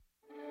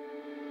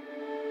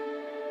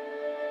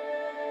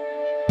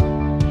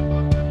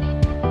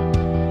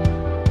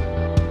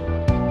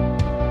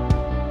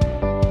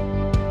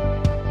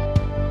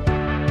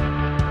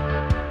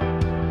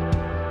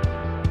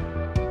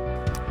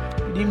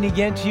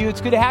again to you. It's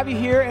good to have you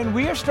here, and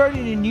we are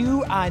starting a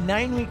new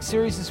 9-week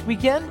series this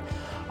weekend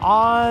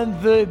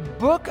on the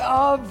book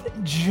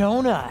of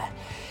Jonah.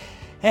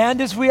 And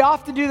as we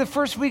often do the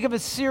first week of a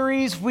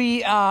series,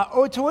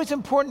 it's always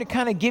important to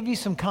kind of give you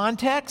some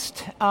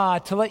context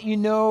to let you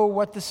know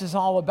what this is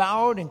all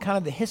about and kind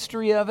of the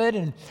history of it.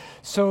 And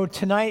so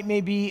tonight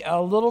may be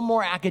a little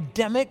more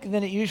academic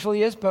than it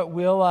usually is, but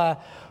we'll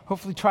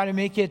hopefully try to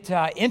make it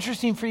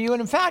interesting for you. And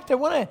in fact, I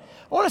want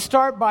to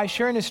start by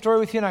sharing a story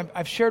with you. And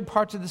I've shared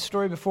parts of this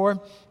story before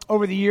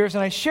over the years,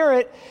 and I share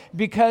it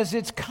because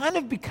it's kind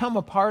of become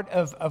a part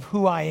of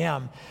who I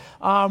am.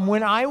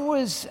 When I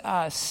was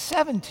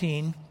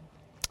 17,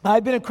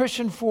 I'd been a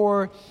Christian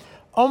for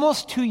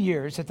almost 2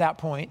 years at that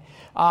point.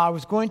 I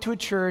was going to a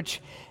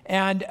church,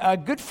 and a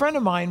good friend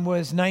of mine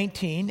was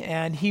 19,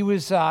 and he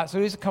was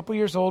a couple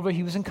years older.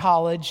 He was in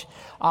college.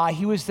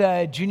 He was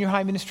the junior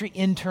high ministry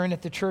intern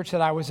at the church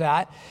that I was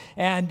at,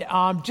 and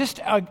just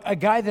a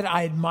guy that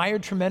I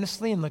admired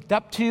tremendously and looked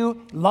up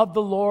to, loved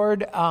the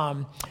Lord.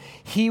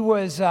 He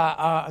was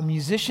a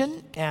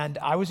musician, and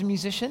I was a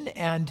musician,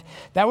 and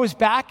that was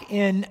back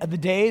in the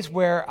days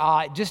where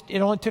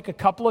it only took a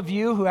couple of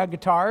you who had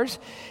guitars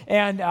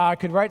and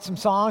could write some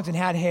songs and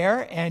had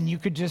hair, and you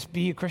could just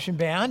be a Christian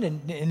band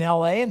in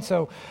L.A., and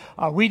so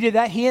we did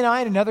that. He and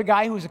I and another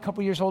guy who was a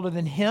couple years older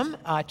than him,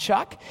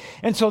 Chuck,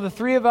 and so the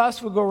three of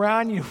us would go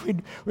around,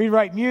 we'd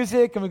write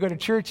music, and we'd go to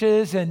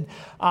churches, and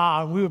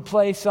we would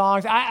play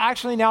songs.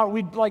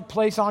 We'd like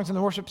play songs in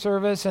the worship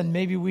service, and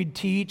maybe we'd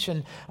teach,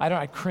 and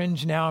I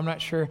cringe now. I'm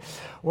not sure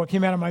what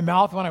came out of my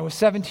mouth when I was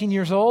 17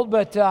 years old,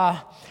 but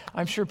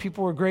I'm sure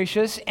people were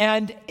gracious.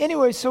 And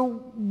anyway, so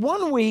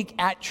one week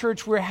at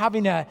church, we're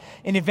having an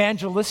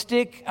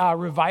evangelistic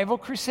revival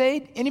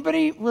crusade.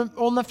 Anybody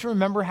old enough to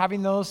remember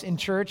having those in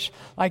church?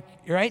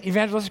 Right?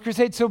 Evangelistic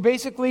crusade. So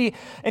basically,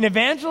 an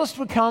evangelist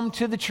would come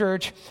to the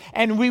church,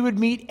 and we would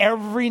meet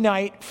every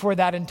night for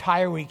that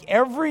entire week.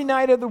 Every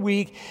night of the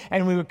week,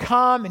 and we would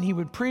come, and he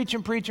would preach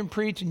and preach and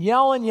preach and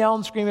yell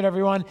and scream at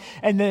everyone,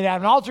 and then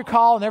have an altar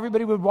call, and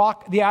everybody would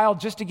walk the aisle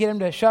just to get him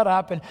to shut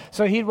up. And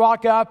so he'd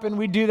walk up, and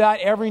we'd do that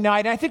every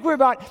night. And I think we're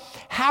about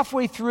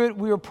halfway through it.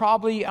 We were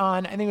probably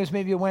on, I think it was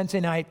maybe a Wednesday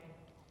night.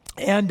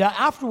 And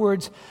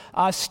afterwards,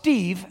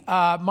 Steve,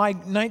 my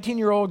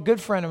 19-year-old good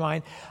friend of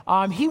mine,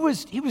 he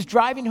was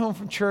driving home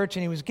from church,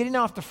 and he was getting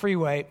off the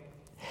freeway.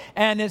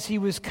 And as he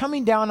was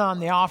coming down on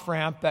the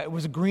off-ramp, it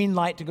was a green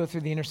light to go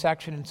through the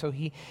intersection, and so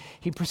he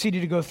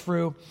proceeded to go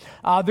through.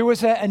 There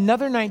was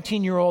another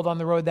 19-year-old on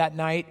the road that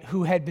night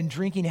who had been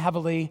drinking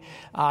heavily,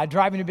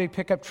 driving a big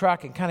pickup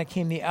truck, and kind of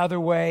came the other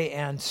way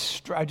and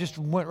just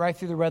went right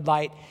through the red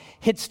light,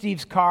 hit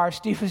Steve's car.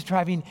 Steve was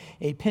driving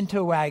a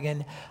Pinto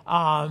wagon.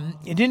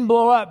 It didn't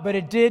blow up, but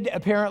it did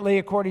apparently,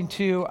 according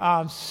to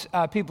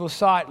people who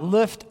saw it,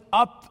 lift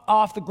up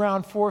off the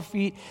ground 4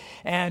 feet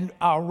and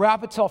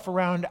wrap itself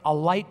around a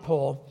light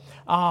pole.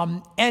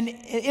 And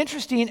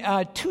interesting,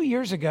 2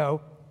 years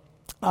ago,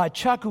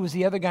 Chuck, who was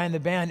the other guy in the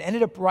band,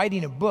 ended up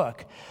writing a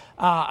book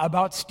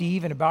about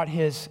Steve and about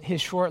his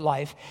short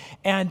life.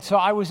 And so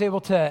I was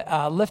able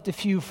to lift a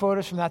few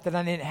photos from that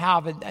I didn't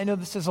have. And I know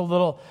this is a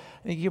little,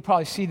 I think you'll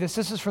probably see this.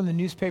 This is from the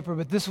newspaper,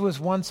 but this was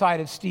one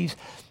side of Steve's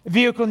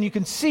vehicle. And you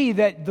can see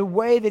that the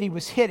way that he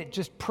was hit, it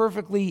just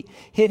perfectly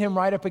hit him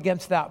right up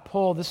against that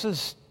pole. This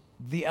is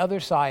the other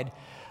side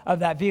of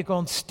that vehicle.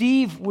 And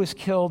Steve was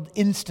killed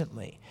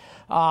instantly.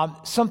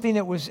 Something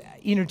that was,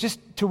 just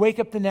to wake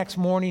up the next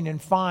morning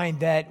and find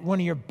that one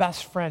of your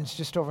best friends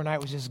just overnight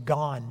was just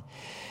gone.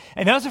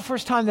 And that was the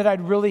first time that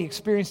I'd really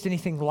experienced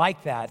anything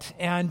like that.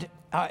 And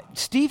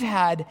Steve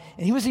and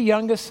he was the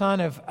youngest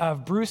son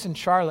of Bruce and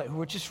Charlotte, who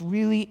were just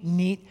really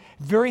neat,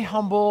 very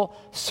humble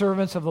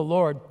servants of the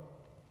Lord.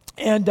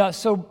 And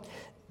so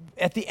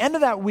at the end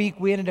of that week,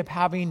 we ended up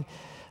having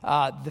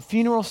the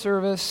funeral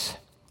service.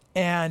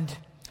 And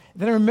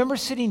then I remember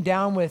sitting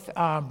down with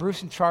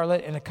Bruce and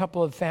Charlotte and a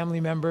couple of family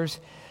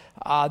members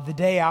the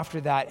day after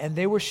that, and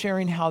they were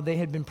sharing how they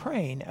had been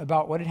praying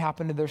about what had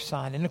happened to their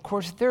son. And of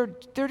course, they're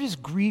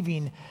just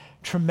grieving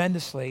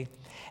tremendously.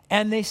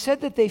 And they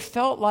said that they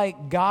felt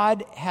like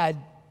God had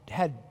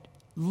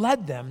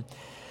led them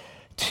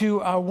to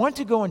want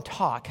to go and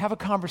have a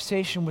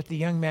conversation with the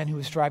young man who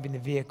was driving the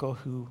vehicle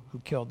who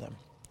killed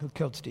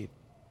Steve.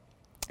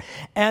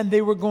 And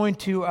they were going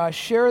to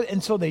share,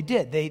 and so they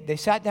did. They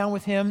sat down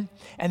with him,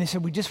 and they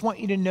said, we just want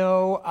you to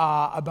know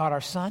about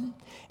our son,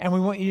 and we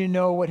want you to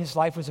know what his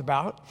life was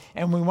about,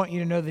 and we want you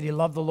to know that he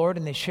loved the Lord,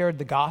 and they shared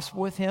the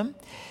gospel with him.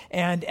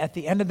 And at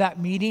the end of that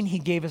meeting, he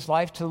gave his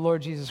life to the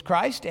Lord Jesus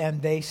Christ,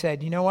 and they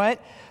said, you know what?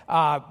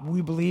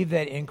 We believe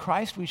that in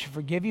Christ we should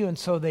forgive you. And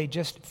so they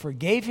just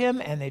forgave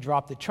him, and they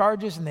dropped the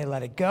charges, and they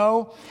let it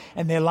go.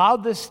 And they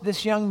allowed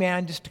this young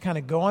man just to kind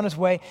of go on his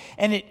way.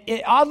 And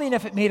it oddly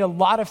enough, it made a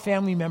lot of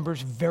family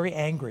members very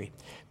angry,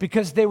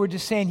 because they were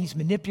just saying he's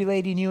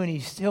manipulating you, and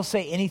he'll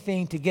say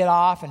anything to get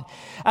off. And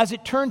as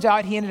it turns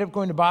out, he ended up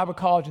going to Bible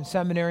college and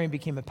seminary and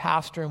became a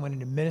pastor and went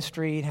into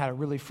ministry and had a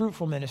really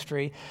fruitful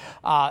ministry.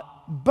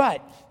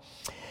 But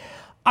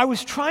I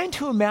was trying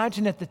to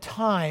imagine at the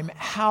time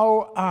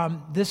how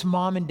this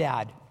mom and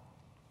dad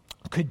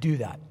could do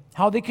that.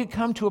 How they could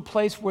come to a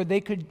place where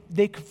they could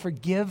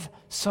forgive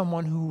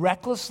someone who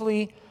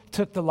recklessly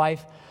took the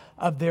life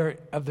of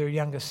their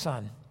youngest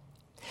son.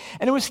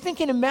 And I was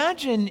thinking,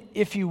 imagine,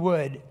 if you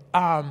would,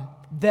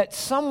 that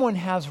someone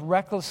has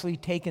recklessly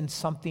taken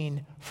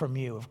something from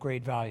you of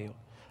great value.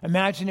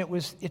 Imagine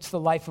it's the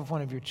life of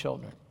one of your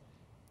children.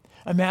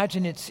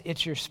 Imagine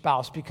it's your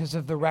spouse because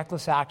of the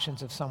reckless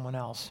actions of someone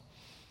else.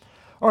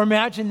 Or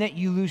imagine that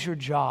you lose your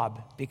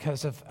job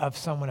because of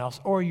someone else,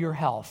 or your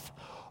health,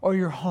 or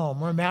your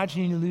home. Or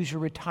imagine you lose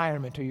your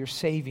retirement or your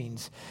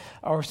savings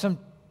or some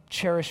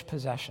cherished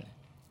possession.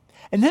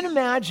 And then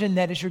imagine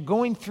that as you're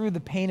going through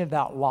the pain of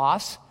that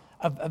loss,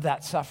 of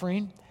that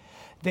suffering,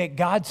 that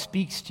God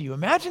speaks to you.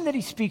 Imagine that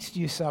he speaks to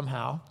you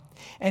somehow,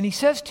 and he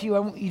says to you, I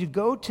want you to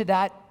go to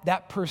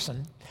that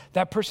person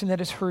that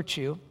has hurt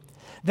you,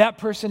 that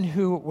person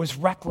who was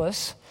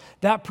reckless,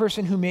 that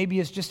person who maybe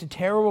is just a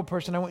terrible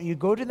person. I want you to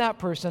go to that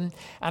person,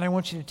 and I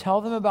want you to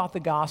tell them about the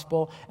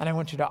gospel, and I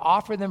want you to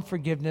offer them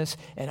forgiveness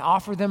and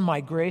offer them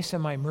my grace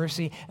and my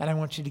mercy, and I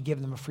want you to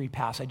give them a free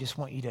pass. I just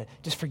want you to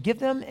just forgive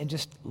them and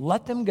just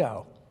let them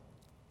go.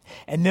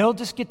 And they'll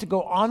just get to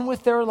go on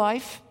with their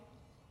life,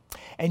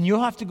 and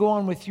you'll have to go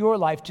on with your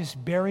life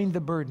just bearing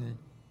the burden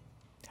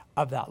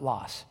of that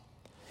loss.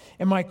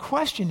 And my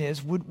question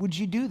is, would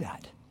you do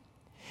that?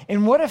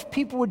 And what if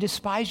people would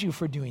despise you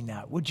for doing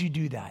that? Would you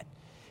do that?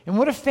 And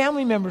what if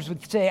family members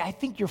would say, I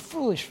think you're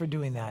foolish for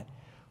doing that?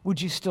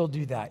 Would you still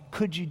do that?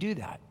 Could you do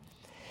that?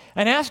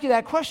 And I ask you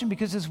that question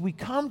because as we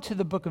come to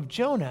the book of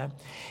Jonah,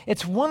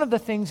 it's one of the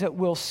things that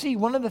we'll see,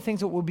 one of the things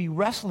that we'll be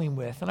wrestling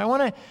with. And I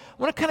want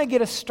to kind of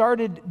get us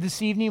started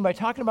this evening by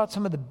talking about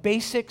some of the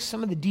basics,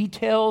 some of the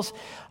details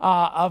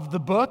of the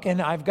book.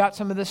 And I've got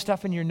some of this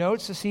stuff in your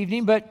notes this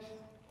evening, but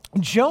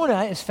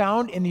Jonah is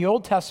found in the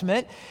Old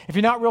Testament. If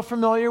you're not real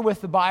familiar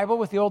with the Bible,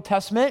 with the Old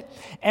Testament,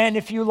 and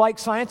if you like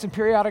science and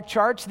periodic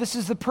charts, this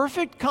is the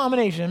perfect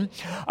combination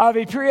of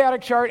a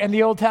periodic chart and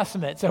the Old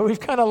Testament. So we've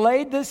kind of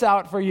laid this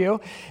out for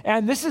you.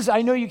 And this is,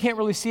 I know you can't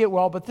really see it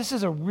well, but this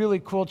is a really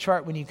cool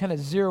chart when you kind of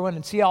zero in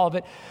and see all of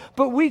it.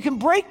 But we can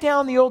break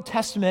down the Old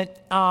Testament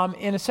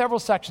in several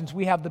sections.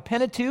 We have the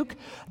Pentateuch.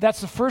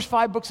 That's the first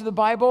 5 books of the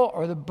Bible,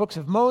 or the books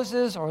of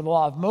Moses, or the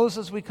Law of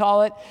Moses, we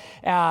call it.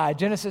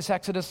 Genesis,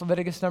 Exodus,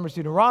 Leviticus, Numbers,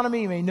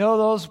 Deuteronomy. You may know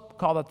those,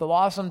 call that the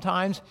law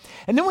sometimes.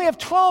 And then we have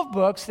 12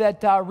 books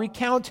that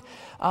recount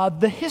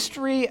the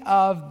history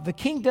of the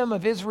kingdom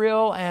of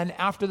Israel, and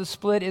after the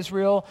split,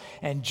 Israel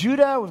and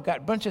Judah. We've got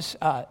a bunch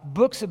of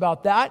books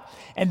about that.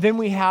 And then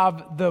we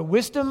have the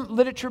wisdom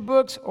literature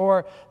books,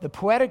 or the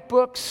poetic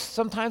books,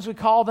 sometimes we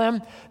call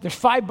them. There's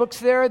 5 books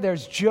there.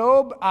 There's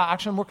Job.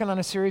 Actually, I'm working on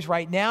a series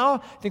right now.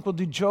 I think we'll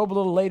do Job a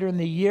little later in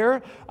the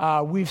year.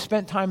 We've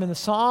spent time in the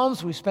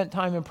Psalms. We've spent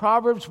time in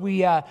Proverbs.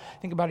 We, I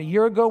think about a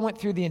year ago, went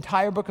through the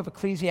entire book of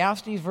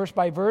Ecclesiastes, verse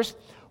by verse.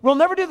 We'll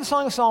never do the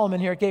Song of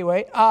Solomon here at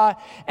Gateway.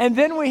 And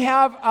then we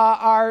have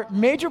our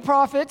major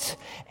prophets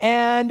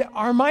and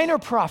our minor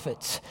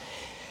prophets.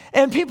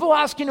 And people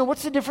ask,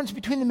 what's the difference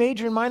between the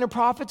major and minor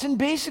prophets? And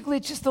basically,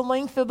 it's just the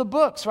length of the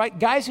books, right?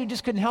 Guys who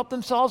just couldn't help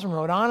themselves and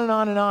wrote on and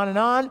on and on and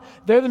on,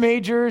 they're the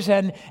majors.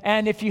 And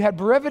if you had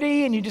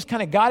brevity and you just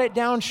kind of got it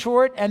down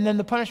short, and then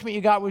the punishment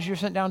you got was you're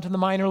sent down to the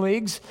minor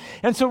leagues.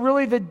 And so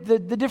really the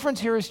difference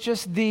here is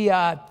just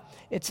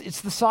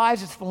it's the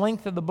size, it's the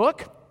length of the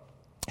book.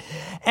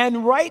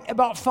 And right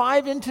about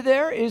 5 into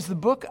there is the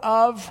book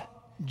of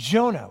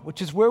Jonah,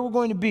 which is where we're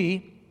going to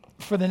be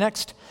for the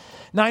next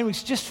 9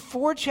 weeks. Just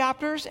 4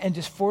 chapters and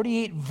just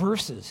 48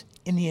 verses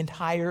in the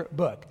entire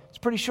book. It's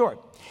pretty short.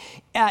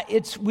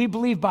 It's, we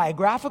believe,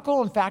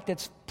 biographical. In fact,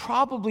 it's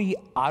probably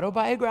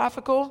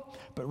autobiographical,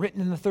 but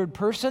written in the third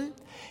person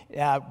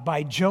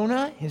by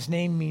Jonah. His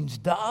name means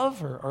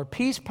dove or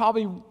peace,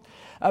 probably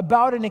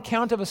about an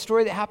account of a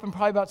story that happened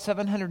probably about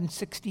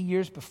 760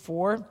 years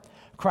before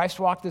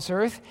Christ walked this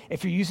earth.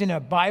 If you're using a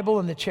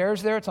Bible in the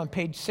chairs there, it's on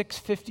page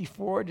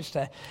 654, just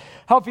to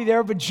help you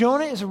there. But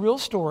Jonah is a real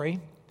story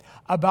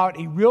about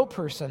a real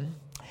person.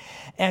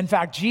 And in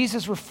fact,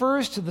 Jesus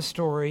refers to the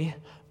story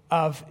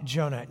of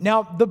Jonah.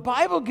 Now, the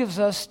Bible gives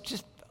us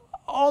just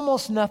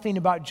almost nothing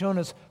about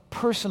Jonah's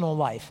personal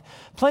life.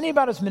 Plenty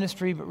about his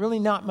ministry, but really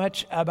not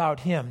much about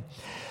him.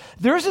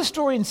 There's a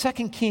story in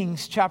 2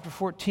 Kings chapter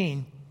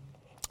 14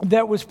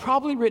 that was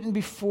probably written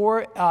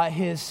before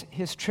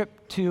his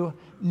trip to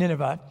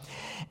Nineveh.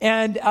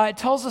 And it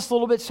tells us a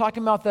little bit, it's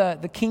talking about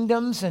the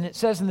kingdoms, and it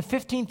says, in the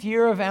 15th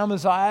year of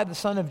Amaziah, the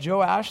son of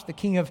Joash, the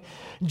king of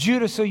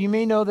Judah. So you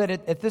may know that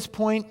at this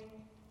point,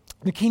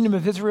 the kingdom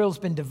of Israel has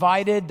been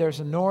divided. There's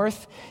a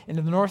north,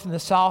 into the north and the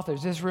south.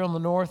 There's Israel in the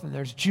north, and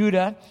there's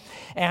Judah.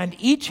 And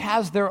each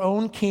has their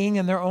own king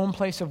and their own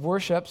place of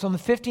worship. So in the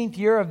 15th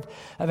year of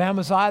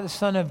Amaziah, the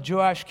son of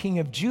Joash, king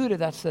of Judah,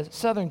 that's the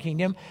southern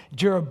kingdom,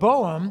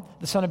 Jeroboam,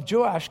 the son of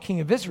Joash, king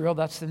of Israel,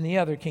 that's in the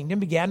other kingdom,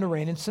 began to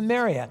reign in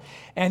Samaria.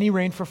 And he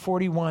reigned for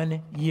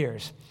 41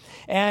 years.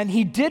 And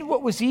he did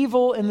what was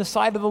evil in the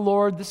sight of the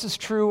Lord. This is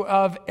true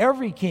of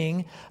every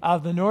king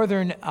of the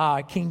northern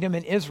kingdom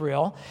in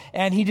Israel.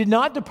 And he did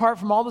not depart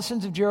from all the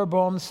sins of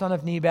Jeroboam, the son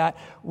of Nebat,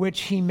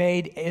 which he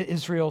made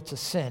Israel to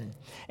sin.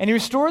 And he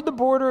restored the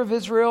border of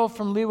Israel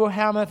from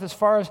Lebo-Hamath as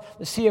far as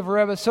the Sea of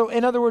Arabah. So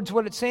in other words,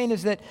 what it's saying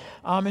is that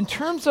in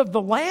terms of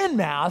the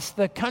landmass,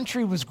 the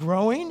country was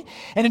growing.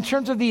 And in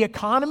terms of the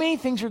economy,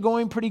 things were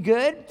going pretty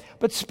good.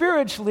 But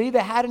spiritually, they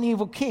had an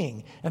evil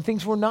king. And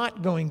things were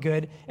not going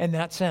good in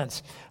that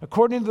sense.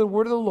 According to the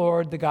word of the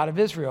Lord, the God of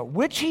Israel,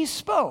 which he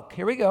spoke,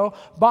 here we go,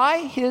 by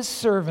his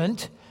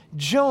servant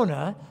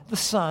Jonah, the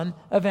son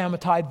of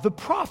Amittai, the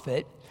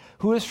prophet,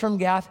 who is from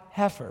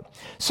Gath-Hepher.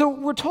 So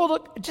we're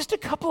told just a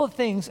couple of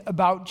things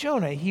about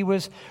Jonah. He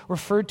was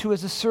referred to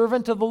as a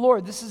servant of the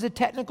Lord. This is a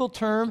technical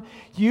term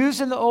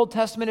used in the Old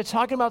Testament. It's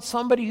talking about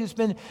somebody who's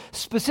been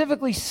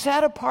specifically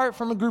set apart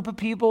from a group of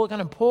people,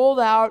 kind of pulled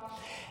out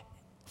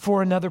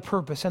for another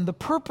purpose. And the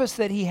purpose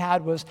that he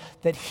had was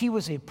that he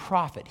was a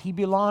prophet. He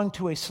belonged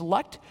to a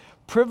select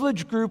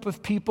privileged group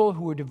of people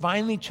who were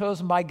divinely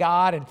chosen by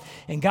God,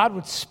 and God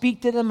would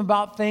speak to them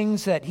about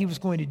things that he was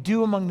going to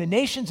do among the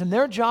nations, and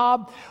their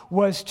job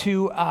was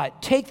to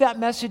take that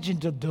message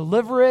and to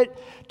deliver it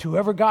to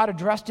whoever God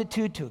addressed it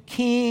to a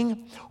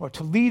king or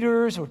to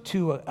leaders or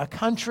to a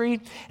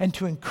country, and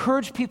to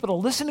encourage people to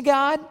listen to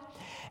God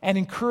and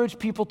encourage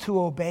people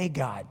to obey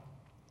God.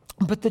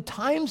 But the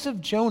times of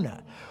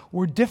Jonah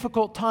were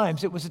difficult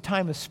times. It was a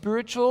time of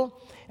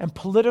spiritual and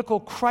political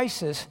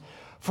crisis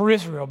for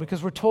Israel,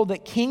 because we're told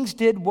that kings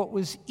did what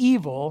was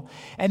evil,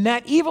 and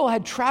that evil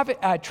had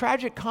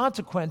tragic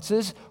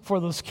consequences for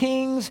those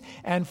kings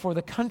and for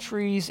the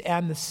countries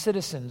and the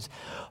citizens.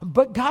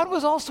 But God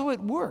was also at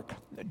work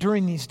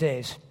during these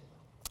days.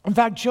 In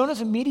fact,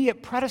 Jonah's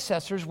immediate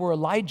predecessors were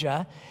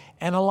Elijah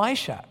and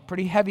Elisha,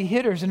 pretty heavy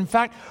hitters. And in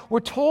fact, we're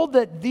told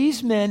that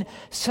these men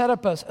set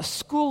up a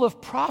school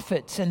of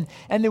prophets, and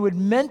they would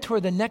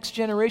mentor the next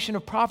generation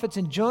of prophets,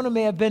 and Jonah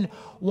may have been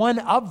one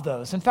of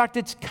those. In fact,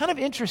 it's kind of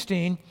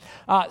interesting.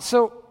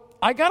 So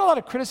I got a lot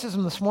of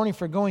criticism this morning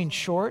for going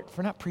short,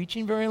 for not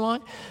preaching very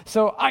long.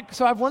 So I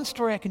have one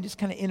story I can just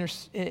kind of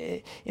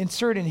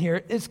insert in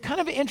here. It's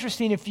kind of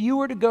interesting if you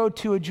were to go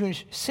to a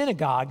Jewish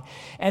synagogue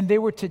and they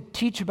were to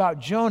teach about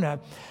Jonah.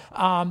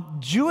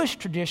 Jewish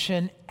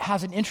tradition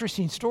has an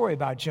interesting story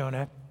about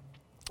Jonah.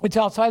 It's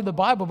outside of the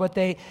Bible, but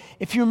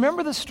if you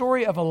remember the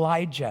story of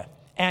Elijah,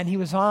 and he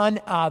was on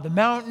the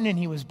mountain, and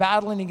he was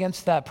battling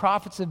against the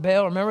prophets of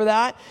Baal. Remember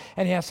that?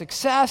 And he has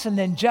success. And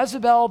then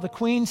Jezebel, the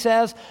queen,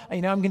 says,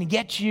 I'm going to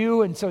get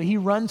you. And so he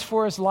runs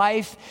for his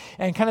life.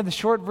 And kind of the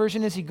short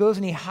version is he goes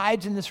and he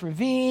hides in this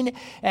ravine,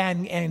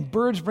 and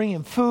birds bring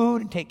him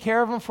food and take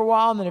care of him for a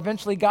while. And then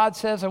eventually God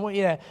says, I want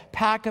you to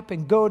pack up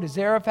and go to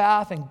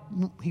Zarephath.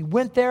 And he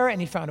went there, and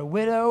he found a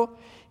widow.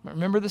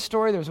 Remember the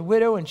story? There was a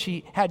widow, and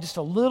she had just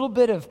a little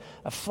bit of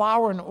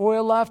flour and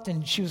oil left,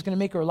 and she was going to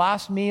make her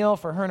last meal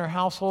for her and her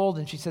household.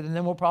 And she said, and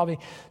then we'll probably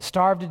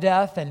starve to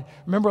death. And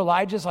remember,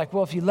 Elijah's like,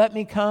 well, if you let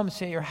me come,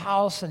 stay at your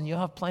house, and you'll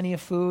have plenty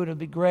of food. It'll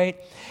be great.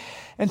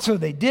 And so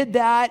they did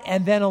that.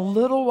 And then a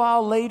little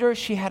while later,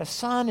 she had a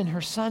son, and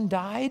her son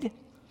died.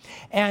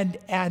 And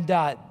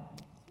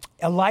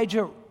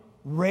Elijah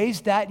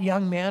raised that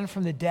young man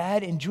from the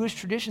dead. And Jewish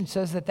tradition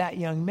says that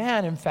young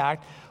man, in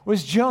fact,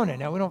 was Jonah.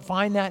 Now, we don't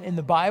find that in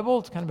the Bible.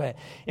 It's kind of an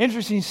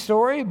interesting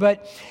story,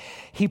 but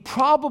he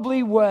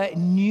probably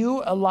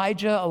knew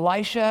Elijah.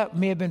 Elisha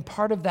may have been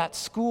part of that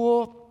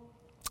school.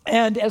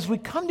 And as we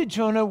come to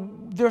Jonah,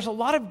 there's a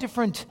lot of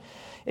different,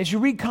 as you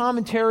read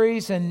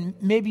commentaries, and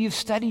maybe you've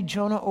studied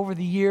Jonah over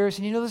the years,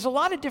 and there's a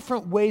lot of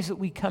different ways that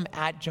we come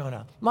at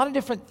Jonah, a lot of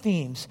different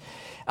themes.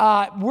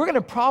 We're going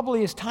to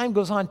probably, as time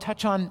goes on,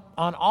 touch on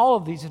all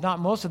of these, if not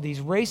most of these.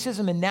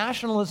 Racism and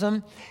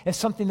nationalism is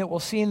something that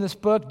we'll see in this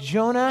book.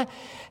 Jonah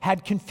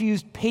had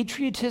confused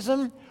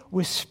patriotism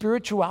with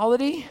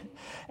spirituality.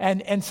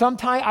 And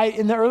sometimes,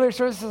 in the earlier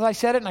services, I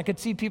said it, and I could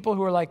see people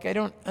who are like, I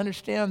don't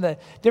understand the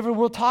difference.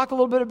 We'll talk a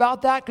little bit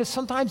about that, because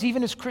sometimes,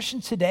 even as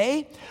Christians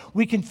today,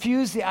 we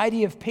confuse the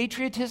idea of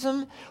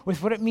patriotism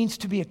with what it means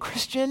to be a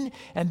Christian,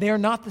 and they are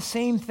not the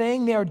same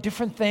thing. They are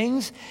different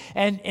things.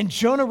 And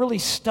Jonah really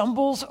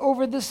stumbles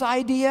over this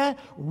idea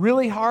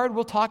really hard.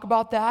 We'll talk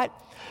about that.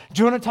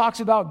 Jonah talks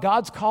about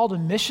God's call to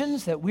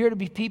missions, that we are to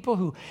be people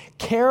who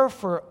care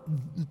for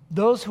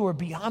those who are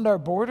beyond our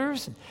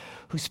borders, and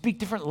who speak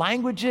different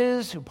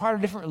languages, who are part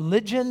of different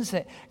religions,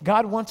 that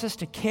God wants us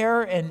to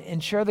care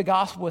and share the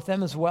gospel with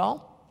them as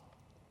well.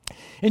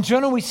 In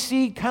Jonah, we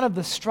see kind of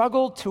the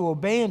struggle to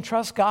obey and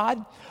trust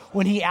God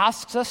when he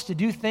asks us to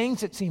do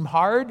things that seem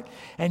hard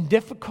and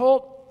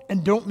difficult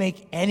and don't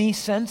make any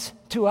sense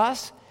to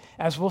us,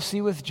 as we'll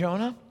see with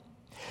Jonah.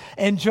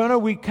 In Jonah,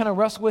 we kind of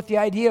wrestle with the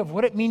idea of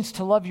what it means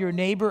to love your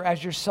neighbor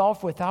as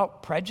yourself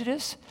without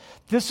prejudice.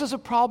 This is a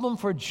problem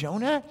for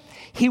Jonah.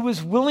 He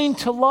was willing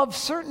to love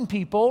certain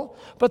people,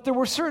 but there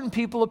were certain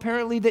people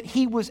apparently that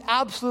he was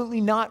absolutely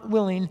not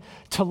willing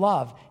to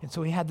love. And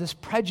so he had this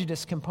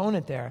prejudice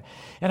component there.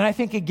 And I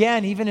think,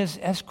 again, even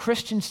as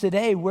Christians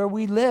today, where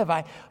we live,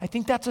 I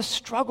think that's a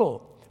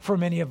struggle for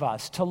many of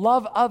us, to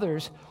love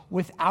others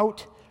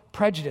without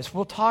prejudice.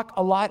 We'll talk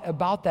a lot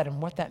about that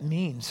and what that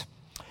means.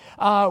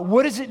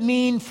 What does it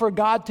mean for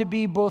God to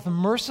be both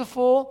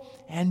merciful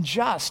and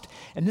just?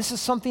 And this is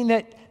something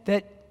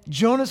that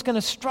Jonah's going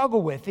to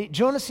struggle with.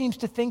 Jonah seems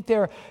to think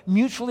they're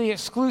mutually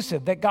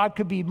exclusive, that God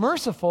could be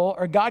merciful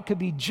or God could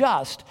be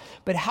just.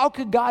 But how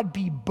could God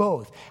be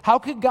both? How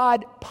could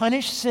God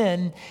punish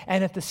sin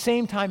and at the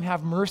same time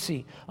have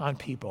mercy on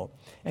people?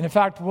 And in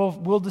fact,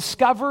 we'll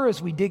discover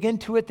as we dig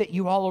into it that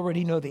you all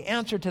already know the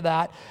answer to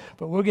that,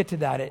 but we'll get to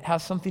that. It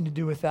has something to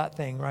do with that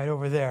thing right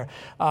over there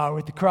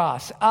with the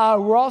cross.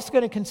 We're also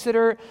going to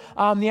consider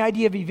the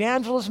idea of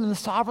evangelism and the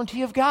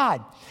sovereignty of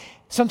God.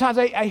 Sometimes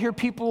I hear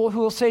people who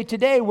will say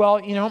today,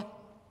 well,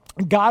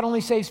 God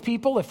only saves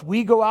people if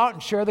we go out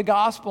and share the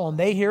gospel and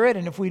they hear it,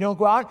 and if we don't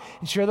go out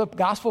and share the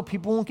gospel,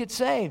 people won't get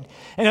saved.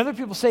 And other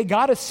people say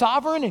God is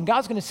sovereign and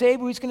God's going to save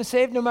who He's going to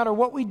save no matter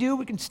what we do.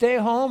 We can stay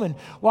home and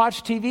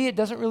watch TV. It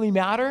doesn't really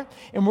matter.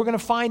 And we're going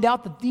to find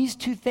out that these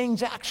two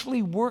things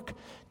actually work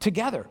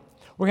together.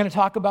 We're going to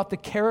talk about the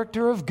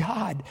character of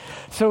God.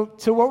 So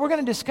what we're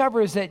going to discover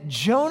is that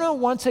Jonah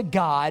wants a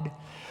God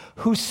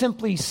who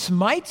simply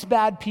smites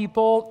bad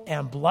people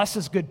and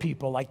blesses good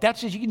people. Like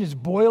that's just, you can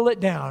just boil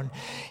it down.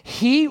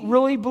 He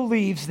really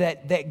believes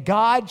that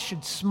God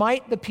should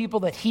smite the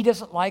people that He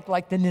doesn't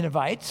like the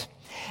Ninevites,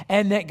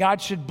 and that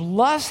God should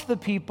bless the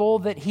people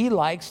that He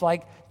likes,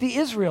 like the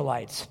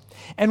Israelites.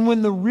 And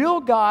when the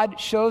real God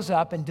shows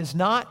up and does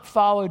not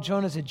follow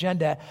Jonah's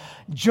agenda,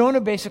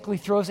 Jonah basically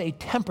throws a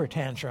temper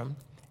tantrum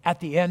at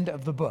the end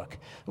of the book.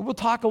 We'll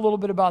talk a little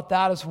bit about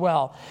that as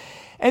well.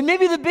 And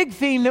maybe the big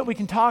theme that we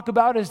can talk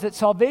about is that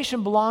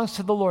salvation belongs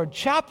to the Lord.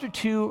 Chapter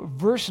 2,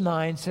 verse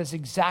 9 says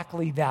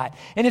exactly that.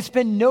 And it's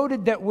been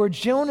noted that where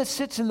Jonah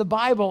sits in the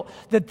Bible,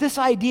 that this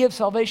idea of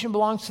salvation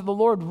belongs to the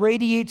Lord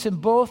radiates in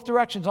both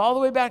directions, all the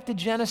way back to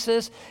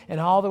Genesis and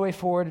all the way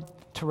forward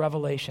to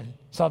Revelation.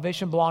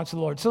 Salvation belongs to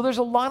the Lord. So there's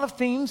a lot of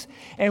themes,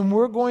 and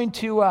we're going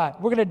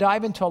to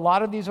dive into a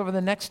lot of these over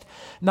the next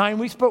 9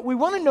 weeks. But we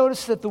want to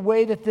notice that the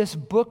way that this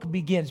book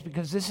begins,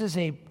 because this is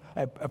a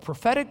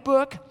prophetic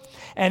book,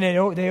 and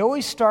they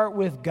always start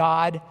with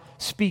God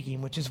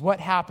speaking, which is what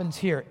happens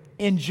here.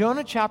 In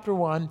Jonah chapter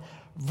 1,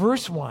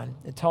 verse 1,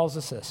 it tells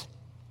us this.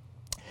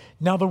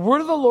 Now the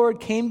word of the Lord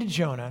came to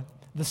Jonah,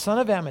 the son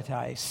of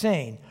Amittai,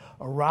 saying,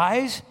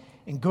 Arise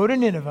and go to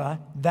Nineveh,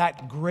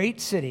 that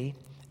great city,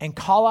 and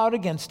call out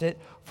against it,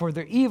 for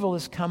their evil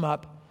has come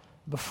up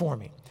before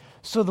me.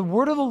 So the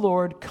word of the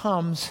Lord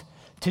comes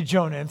to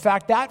Jonah. In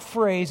fact, that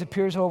phrase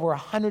appears over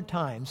 100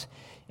 times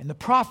in the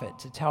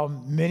prophets. It's how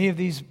many of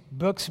these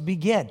books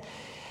begin.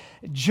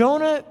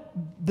 The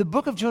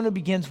book of Jonah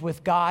begins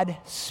with God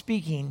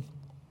speaking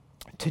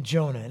to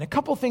Jonah. And a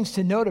couple things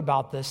to note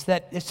about this,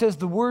 that it says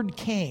the word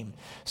came.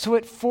 So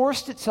it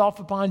forced itself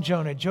upon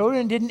Jonah.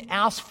 Jonah didn't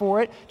ask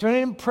for it. Jonah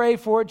didn't pray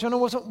for it. Jonah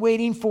wasn't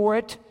waiting for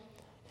it.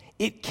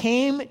 It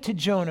came to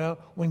Jonah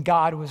when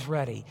God was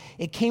ready.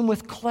 It came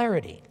with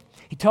clarity.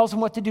 He tells him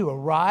what to do.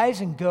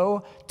 Arise and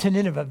go to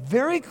Nineveh.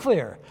 Very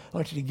clear. I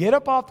want you to get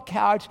up off the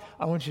couch.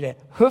 I want you to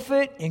hoof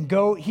it and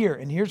go here.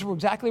 And here's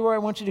exactly where I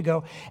want you to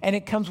go. And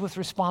it comes with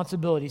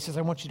responsibility. He says,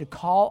 I want you to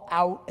call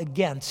out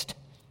against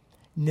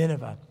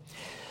Nineveh.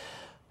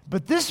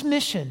 But this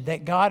mission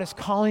that God is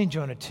calling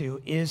Jonah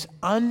to is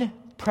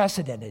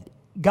unprecedented.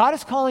 God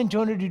is calling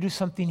Jonah to do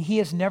something He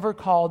has never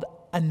called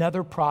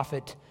another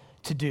prophet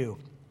to do.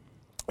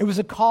 It was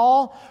a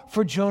call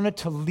for Jonah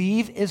to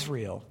leave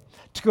Israel,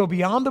 to go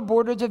beyond the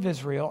borders of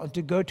Israel and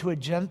to go to a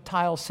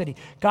Gentile city.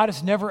 God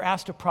has never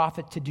asked a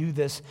prophet to do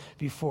this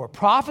before.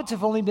 Prophets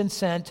have only been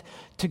sent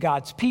to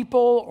God's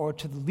people or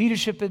to the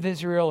leadership of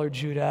Israel or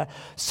Judah.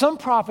 Some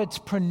prophets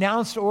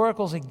pronounced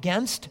oracles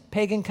against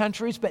pagan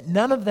countries, but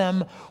none of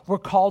them were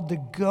called to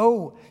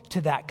go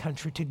to that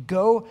country, to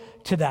go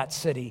to that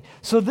city.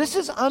 So this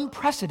is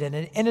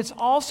unprecedented, and it's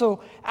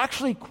also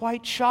actually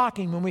quite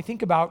shocking when we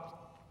think about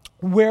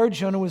where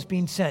Jonah was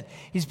being sent.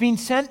 He's being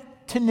sent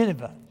to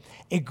Nineveh,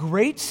 a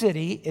great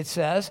city, it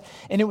says,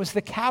 and it was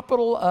the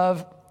capital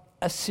of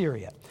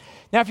Assyria.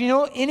 Now, if you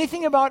know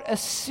anything about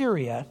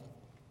Assyria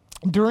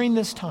during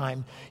this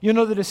time, you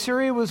know that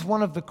Assyria was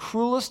one of the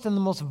cruelest and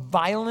the most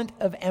violent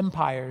of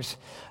empires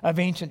of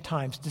ancient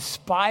times,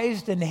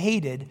 despised and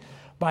hated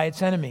by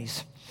its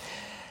enemies.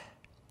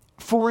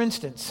 For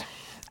instance,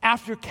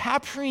 after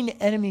capturing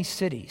enemy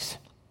cities,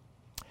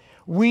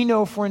 we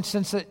know, for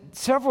instance, that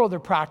several other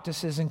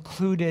practices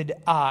included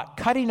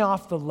cutting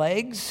off the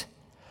legs,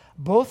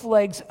 both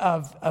legs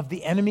of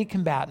the enemy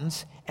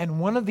combatants, and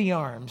one of the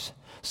arms,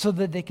 so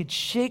that they could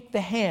shake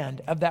the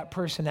hand of that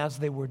person as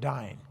they were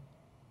dying.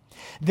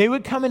 They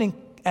would come in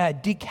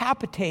and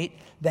decapitate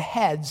the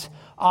heads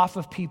off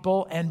of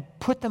people and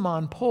put them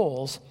on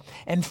poles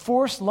and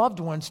force loved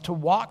ones to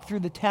walk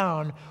through the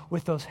town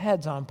with those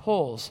heads on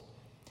poles.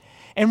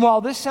 And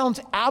while this sounds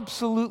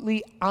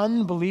absolutely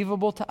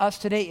unbelievable to us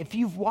today, if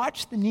you've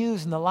watched the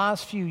news in the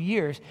last few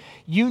years,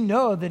 you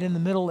know that in the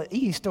Middle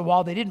East,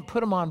 while they didn't put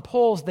them on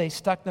poles, they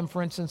stuck them,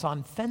 for instance,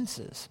 on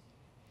fences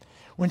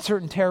when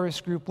certain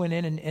terrorist group went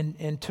in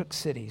and took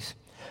cities.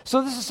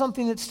 So this is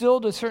something that still,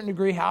 to a certain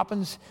degree,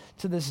 happens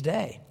to this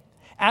day.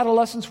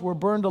 Adolescents were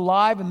burned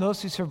alive, and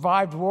those who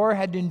survived war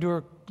had to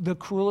endure the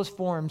cruelest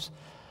forms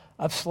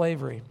of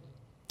slavery.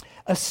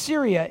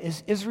 Assyria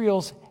is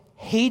Israel's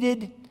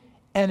hated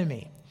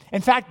enemy.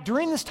 In fact,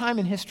 during this time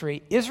in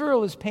history,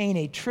 Israel is paying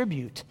a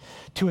tribute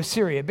to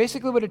Assyria.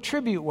 Basically, what a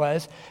tribute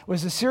was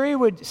Assyria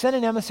would send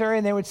an emissary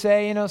and they would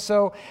say,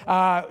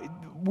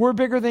 we're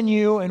bigger than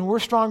you and we're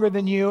stronger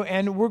than you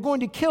and we're going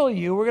to kill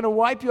you. We're going to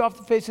wipe you off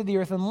the face of the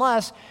earth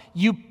unless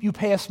you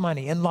pay us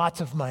money, and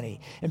lots of money,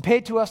 and pay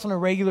it to us on a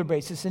regular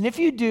basis. And if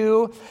you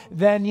do,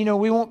 then,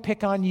 we won't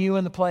pick on you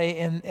at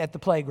the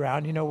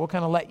playground. We'll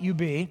kind of let you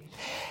be.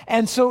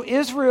 And so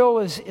Israel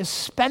is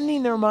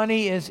spending their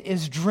money,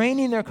 is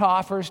draining their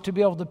coffers to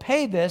be able to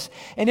pay this.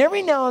 And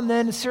every now and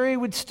then, Assyria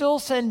would still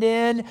send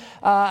in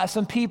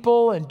some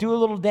people and do a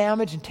little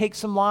damage and take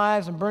some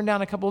lives and burn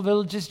down a couple of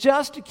villages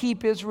just to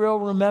keep Israel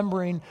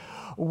remembering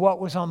what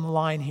was on the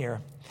line here.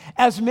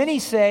 As many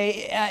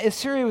say,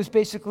 Assyria was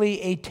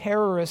basically a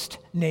terrorist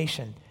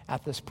nation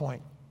at this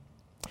point.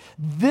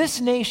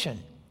 This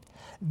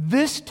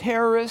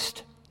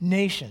terrorist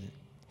nation,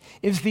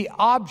 is the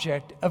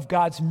object of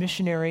God's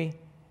missionary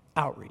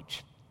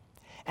outreach.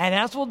 And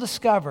as we'll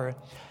discover,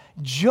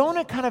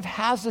 Jonah kind of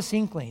has this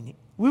inkling.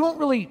 We won't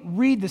really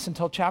read this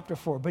until chapter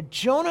 4, but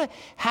Jonah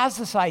has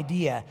this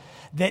idea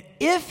that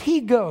if he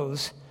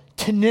goes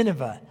to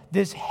Nineveh,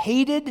 this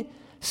hated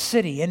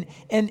city,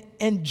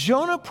 and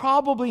Jonah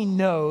probably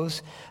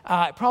knows,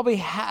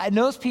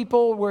 knows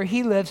people where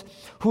he lives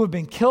who have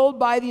been killed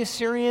by the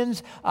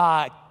Assyrians,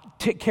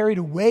 carried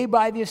away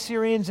by the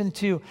Assyrians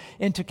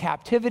into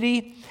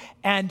captivity,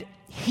 and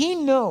he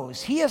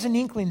has an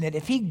inkling that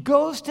if he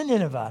goes to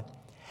Nineveh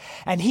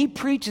and he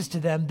preaches to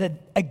them, that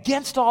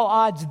against all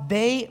odds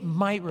they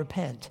might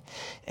repent,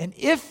 and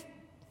if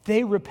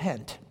they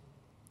repent,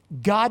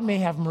 God may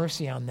have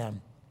mercy on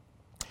them.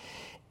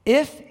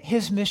 If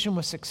his mission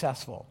was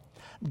successful,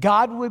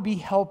 God would be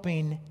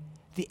helping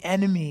the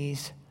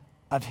enemies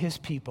of his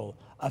people,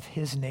 of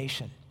his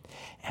nation.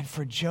 And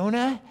for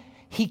Jonah,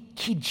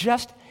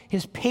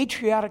 his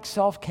patriotic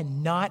self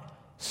cannot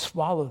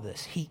swallow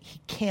this. He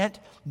can't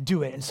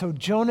do it. And so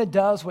Jonah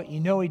does what he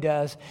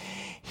does.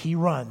 He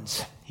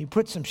runs. He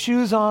puts some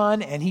shoes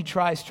on and he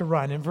tries to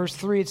run. In verse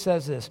 3 it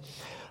says this,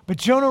 "But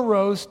Jonah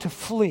rose to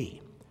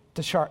flee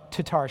to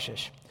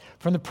Tarshish.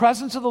 From the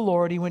presence of the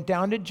Lord he went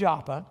down to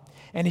Joppa,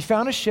 and he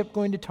found a ship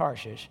going to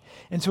Tarshish.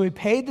 And so he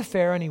paid the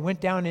fare and he went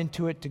down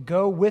into it to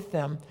go with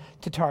them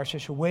to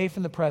Tarshish, away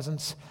from the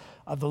presence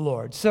of the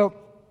Lord." So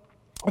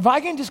if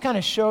I can just kind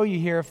of show you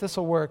here, if this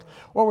will work,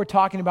 what we're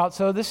talking about.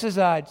 So this is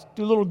do a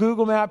little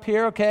Google map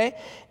here, okay?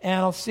 And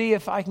I'll see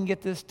if I can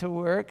get this to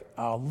work.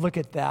 Oh, look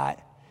at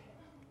that.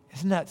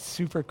 Isn't that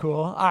super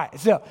cool? All right,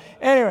 so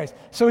anyways,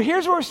 so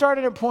here's where we're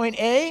starting at point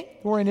A.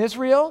 We're in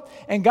Israel,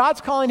 and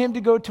God's calling him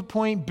to go to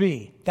point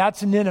B.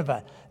 That's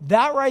Nineveh.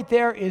 That right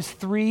there is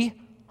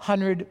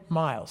 300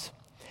 miles.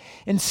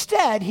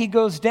 Instead, he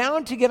goes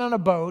down to get on a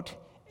boat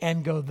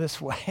and go this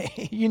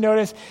way. You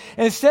notice,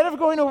 and instead of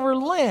going over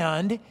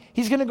land,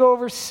 he's going to go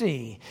over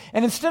sea.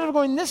 And instead of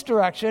going this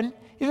direction,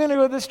 he's going to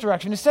go this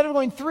direction. Instead of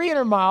going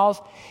 300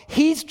 miles,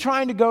 he's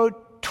trying to go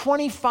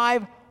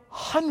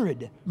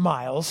 2,500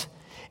 miles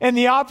in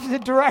the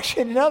opposite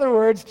direction. In other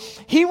words,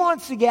 he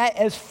wants to get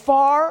as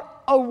far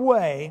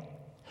away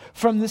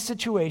from this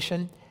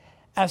situation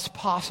as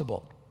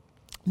possible.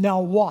 Now,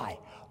 why?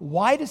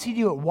 Why does he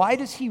do it? Why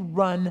does he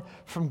run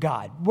from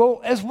God?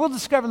 Well, as we'll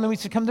discover in the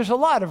weeks to come, there's a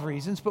lot of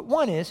reasons, but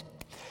one is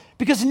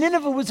because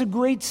Nineveh was a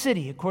great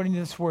city, according to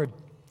this word.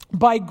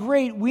 By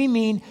great, we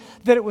mean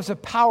that it was a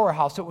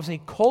powerhouse. It was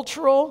a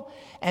cultural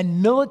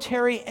and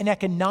military and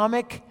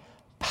economic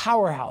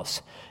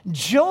powerhouse.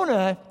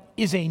 Jonah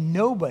is a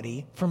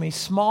nobody from a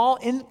small,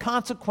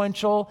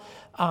 inconsequential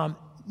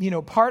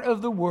part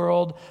of the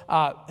world,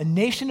 a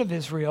nation of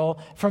Israel,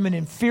 from an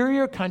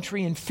inferior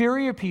country,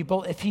 inferior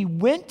people. If he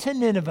went to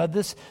Nineveh,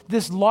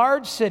 this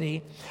large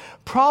city,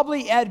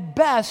 probably at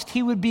best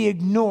he would be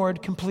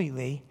ignored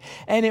completely,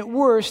 and at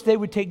worst they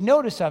would take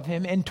notice of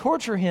him and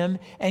torture him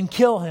and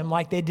kill him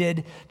like they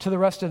did to the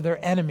rest of their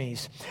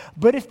enemies.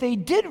 But if they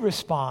did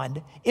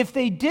respond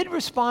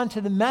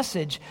to the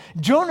message,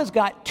 Jonah's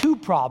got two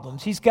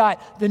problems. He's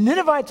got the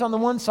Ninevites on the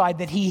one side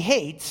that he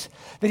hates,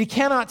 that he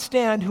cannot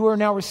stand, who are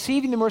now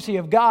receiving the mercy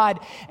of God,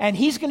 and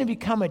he's going to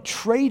become a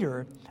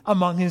traitor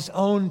among his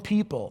own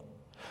people,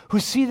 who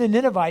see the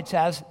Ninevites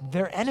as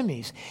their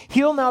enemies.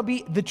 He'll now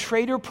be the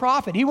traitor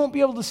prophet. He won't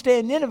be able to stay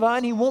in Nineveh,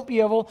 and he won't be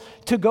able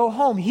to go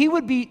home. He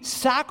would be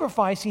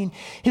sacrificing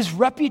his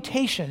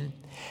reputation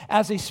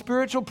as a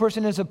spiritual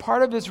person, as a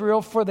part of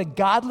Israel, for the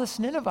godless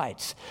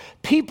Ninevites,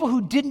 people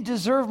who didn't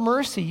deserve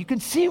mercy. You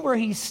can see where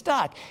he's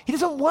stuck. He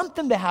doesn't want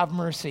them to have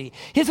mercy.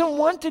 He doesn't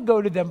want to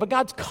go to them, but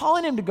God's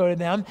calling him to go to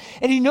them,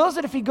 and he knows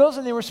that if he goes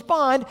and they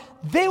respond,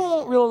 they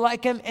won't really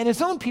like him, and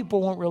his own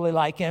people won't really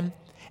like him,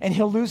 and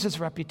he'll lose his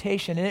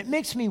reputation. And it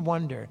makes me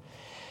wonder,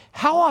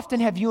 how often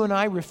have you and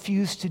I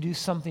refused to do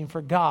something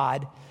for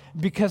God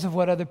because of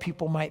what other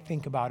people might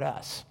think about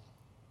us?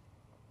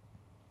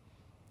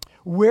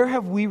 Where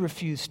have we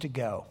refused to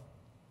go?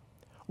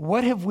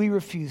 What have we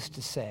refused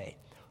to say?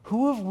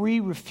 Who have we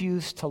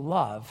refused to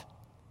love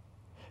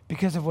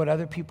because of what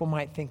other people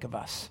might think of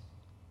us,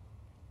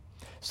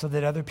 so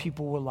that other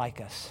people will like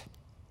us?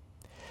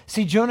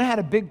 See, Jonah had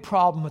a big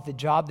problem with the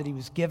job that he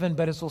was given,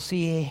 but as we'll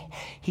see,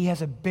 he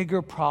has a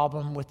bigger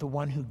problem with the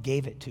one who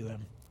gave it to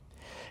him.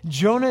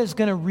 Jonah is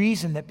going to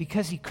reason that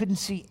because he couldn't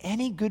see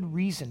any good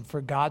reason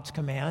for God's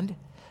command,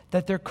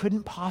 that there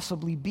couldn't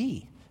possibly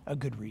be a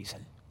good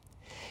reason.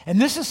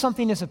 And this is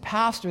something as a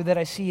pastor that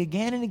I see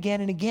again and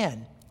again and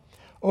again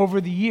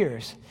over the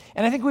years.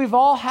 And I think we've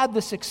all had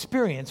this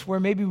experience where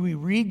maybe we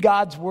read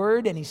God's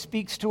word and he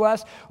speaks to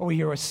us, or we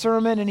hear a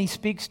sermon and he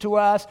speaks to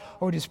us,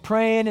 or we're just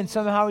praying and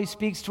somehow he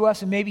speaks to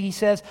us, and maybe he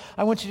says,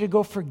 I want you to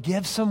go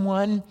forgive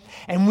someone,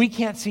 and we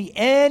can't see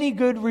any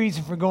good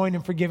reason for going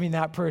and forgiving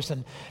that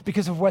person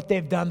because of what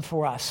they've done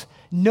for us.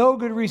 No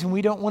good reason.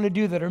 We don't want to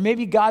do that. Or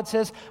maybe God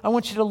says, I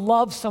want you to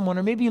love someone,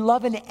 or maybe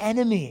love an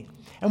enemy,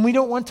 and we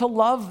don't want to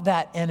love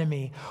that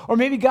enemy. Or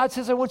maybe God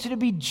says, I want you to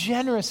be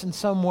generous in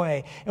some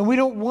way, and we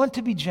don't want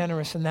to be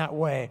generous in that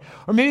way.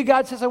 Or maybe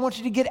God says, I want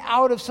you to get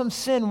out of some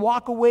sin,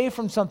 walk away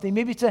from something.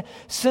 Maybe it's a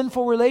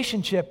sinful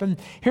relationship. And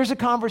here's a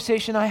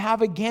conversation I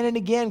have again and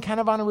again, kind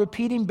of on a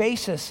repeating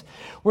basis,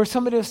 where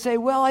somebody will say,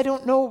 well, I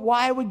don't know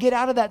why I would get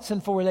out of that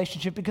sinful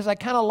relationship, because I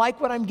kind of like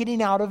what I'm getting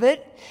out of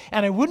it,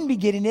 and I wouldn't be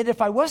getting it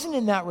if I wasn't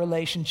in that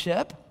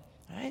relationship.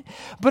 Right?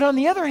 But on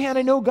the other hand,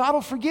 I know God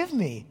will forgive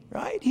me,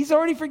 right? He's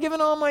already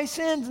forgiven all my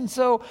sins, and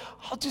so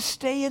I'll just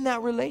stay in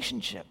that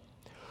relationship.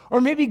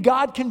 Or maybe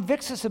God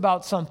convicts us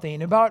about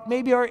something, about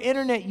maybe our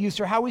internet use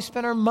or how we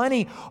spend our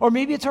money, or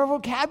maybe it's our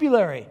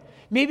vocabulary.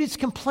 Maybe it's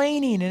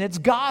complaining and it's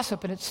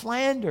gossip and it's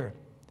slander.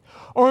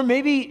 Or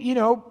maybe,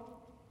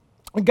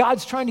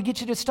 God's trying to get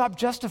you to stop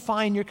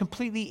justifying your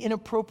completely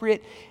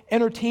inappropriate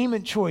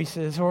entertainment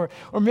choices. Or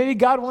maybe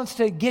God wants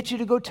to get you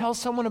to go tell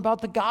someone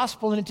about the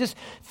gospel and it just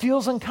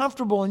feels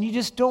uncomfortable and you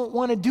just don't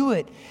want to do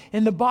it.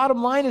 And the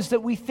bottom line is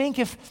that we think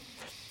if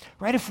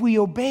we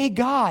obey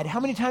God,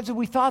 how many times have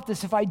we thought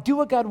this? If I do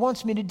what God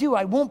wants me to do,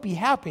 I won't be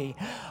happy.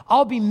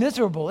 I'll be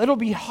miserable. It'll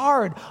be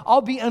hard.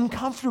 I'll be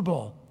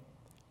uncomfortable.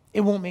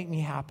 It won't make me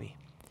happy.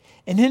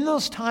 And in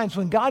those times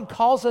when God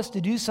calls us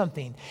to do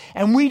something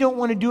and we don't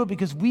want to do it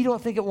because we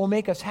don't think it will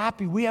make us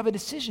happy, we have a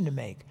decision to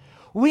make.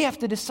 We have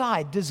to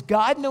decide, does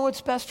God know what's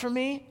best for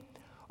me,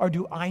 or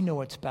do I know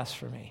what's best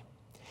for me?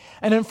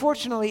 And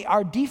unfortunately,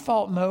 our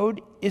default mode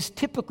is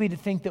typically to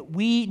think that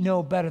we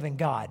know better than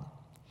God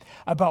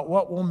about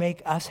what will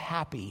make us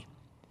happy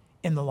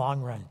in the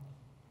long run.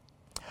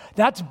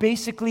 That's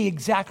basically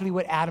exactly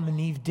what Adam and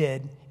Eve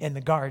did in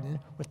the garden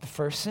with the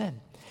first sin.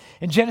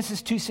 In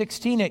Genesis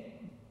 2:16,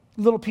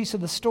 little piece of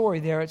the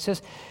story there, it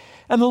says,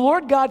 and the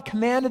Lord God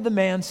commanded the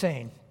man,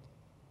 saying,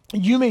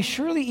 you may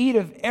surely eat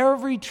of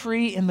every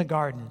tree in the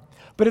garden,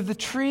 but of the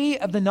tree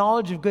of the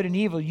knowledge of good and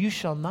evil you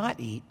shall not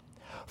eat,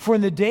 for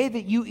in the day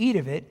that you eat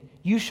of it,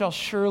 you shall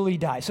surely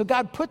die. So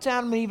God puts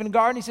Adam and Eve in a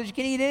garden. He says, you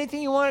can eat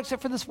anything you want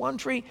except for this one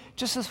tree,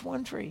 just this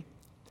one tree.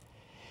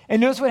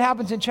 And notice what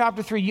happens in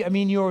chapter 3.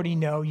 You already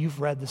know,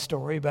 you've read the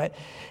story, but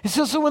it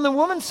says, so when the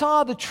woman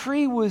saw the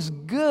tree was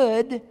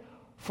good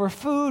for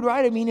food,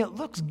 right? It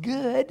looks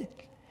good.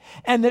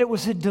 And that it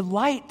was a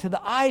delight to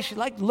the eyes. She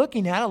liked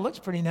looking at it. It looks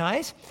pretty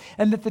nice.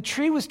 And that the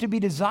tree was to be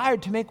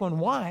desired to make one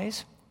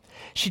wise.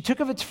 She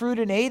took of its fruit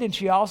and ate, and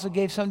she also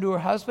gave some to her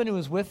husband who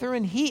was with her,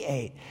 and he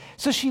ate.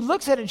 So she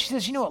looks at it and she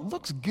says, it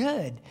looks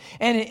good.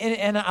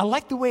 And I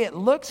like the way it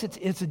looks.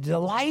 It's a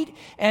delight,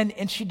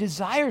 and she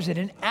desires it.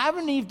 And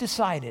Adam and Eve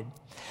decided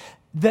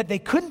that they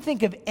couldn't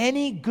think of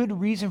any good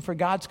reason for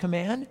God's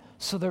command,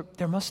 so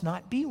there must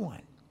not be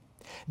one.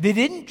 They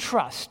didn't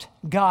trust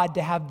God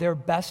to have their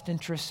best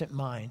interests at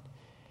mind,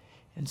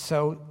 and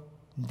so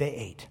they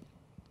ate.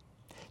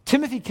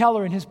 Timothy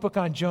Keller, in his book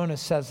on Jonah,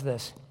 says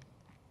this: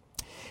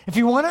 if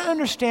you want to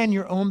understand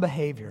your own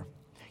behavior,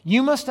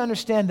 you must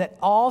understand that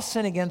all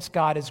sin against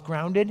God is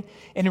grounded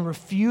in a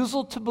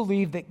refusal to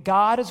believe that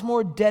God is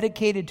more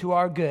dedicated to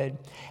our good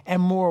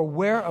and more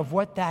aware of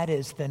what that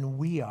is than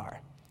we are.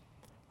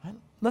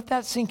 Let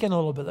that sink in a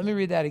little bit. Let me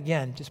read that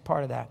again, just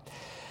part of that.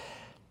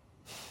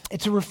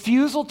 It's a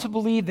refusal to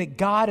believe that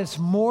God is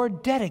more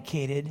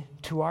dedicated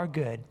to our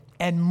good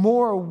and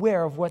more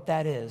aware of what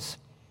that is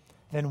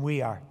than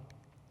we are.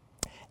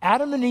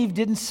 Adam and Eve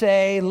didn't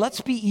say, let's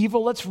be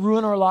evil, let's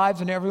ruin our lives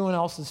and everyone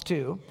else's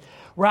too.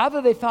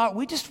 Rather, they thought,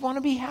 we just want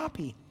to be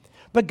happy.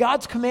 But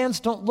God's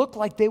commands don't look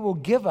like they will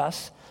give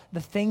us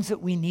the things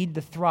that we need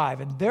to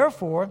thrive. And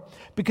therefore,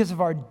 because of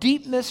our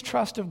deep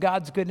mistrust of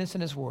God's goodness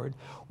and His Word,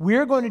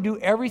 we're going to do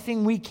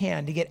everything we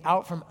can to get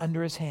out from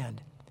under His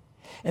hand.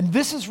 And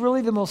this is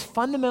really the most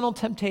fundamental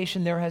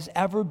temptation there has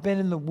ever been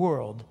in the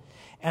world,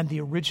 and the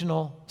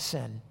original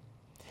sin.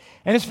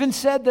 And it's been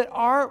said that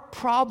our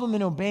problem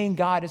in obeying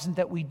God isn't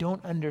that we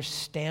don't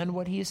understand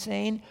what He is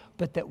saying,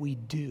 but that we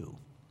do.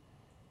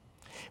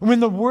 And when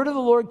the word of the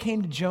Lord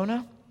came to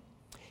Jonah,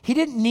 he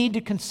didn't need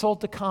to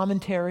consult a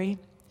commentary.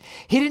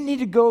 He didn't need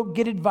to go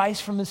get advice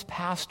from his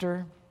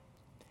pastor.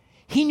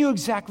 He knew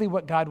exactly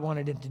what God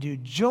wanted him to do.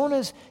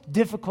 Jonah's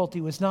difficulty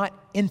was not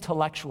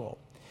intellectual.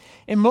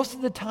 And most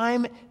of the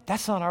time,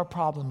 that's not our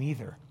problem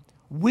either.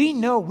 We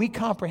know, we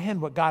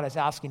comprehend what God is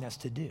asking us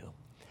to do.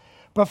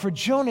 But for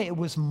Jonah, it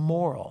was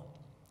moral.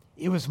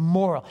 It was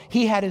moral.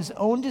 He had his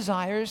own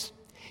desires.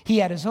 He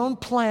had his own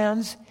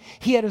plans.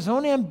 He had his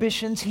own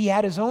ambitions. He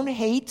had his own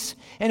hates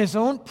and his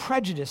own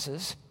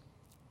prejudices.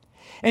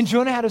 And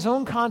Jonah had his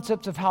own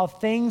concepts of how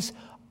things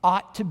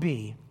ought to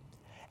be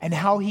and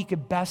how he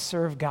could best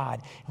serve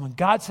God. And when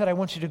God said, I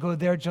want you to go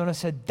there, Jonah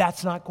said,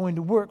 that's not going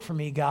to work for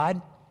me,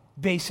 God.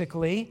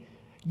 Basically,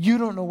 you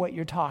don't know what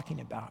you're talking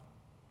about.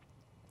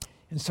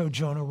 And so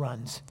Jonah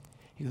runs.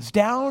 He goes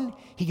down,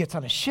 he gets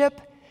on a ship,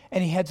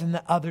 and he heads in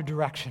the other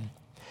direction.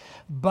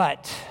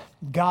 But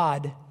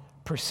God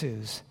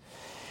pursues.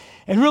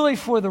 And really,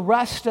 for the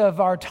rest of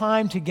our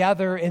time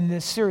together in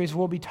this series,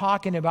 we'll be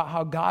talking about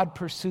how God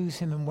pursues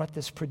him and what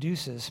this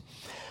produces.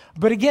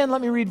 But again,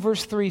 let me read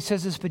verse 3. It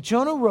says this, but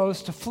Jonah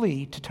rose to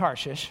flee to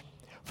Tarshish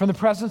from the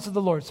presence of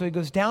the Lord. So he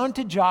goes down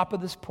to Joppa,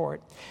 this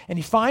port, and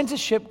he finds a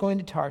ship going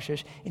to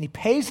Tarshish, and he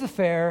pays the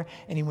fare,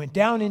 and he went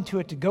down into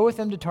it to go with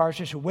them to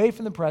Tarshish, away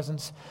from the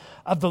presence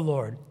of the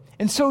Lord.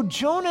 And so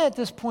Jonah at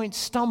this point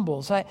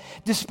stumbles.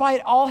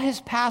 Despite all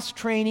his past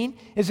training,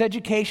 his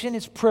education,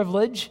 his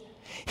privilege,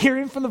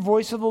 hearing from the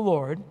voice of the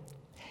Lord,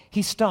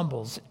 he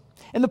stumbles.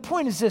 And the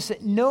point is this,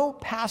 that no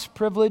past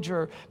privilege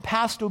or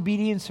past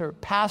obedience or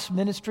past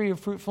ministry or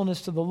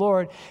fruitfulness to the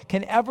Lord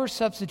can ever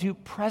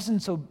substitute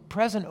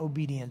present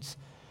obedience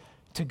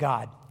to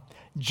God.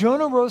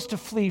 Jonah rose to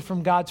flee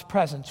from God's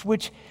presence,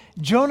 which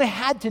Jonah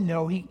had to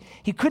know.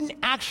 He couldn't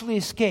actually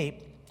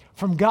escape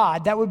from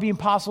God. That would be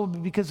impossible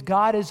because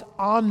God is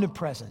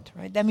omnipresent,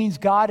 right? That means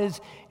God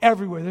is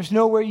everywhere. There's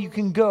nowhere you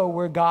can go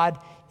where God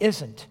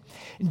isn't.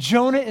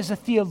 Jonah is a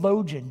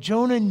theologian.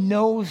 Jonah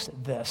knows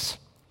this.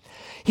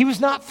 He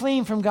was not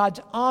fleeing from God's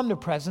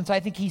omnipresence.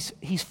 I think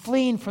he's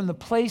fleeing from the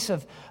place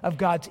of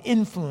God's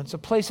influence, a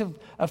place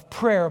of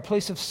prayer, a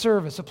place of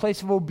service, a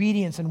place of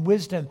obedience and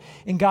wisdom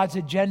in God's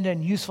agenda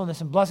and usefulness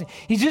and blessing.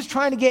 He's just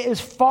trying to get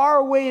as far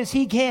away as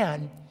he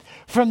can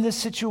from this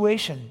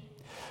situation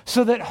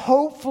so that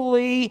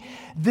hopefully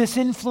this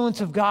influence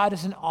of God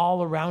isn't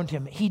all around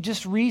him. He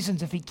just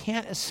reasons if he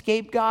can't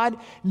escape God,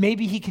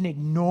 maybe he can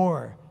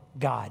ignore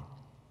God.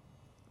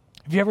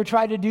 Have you ever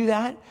tried to do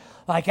that?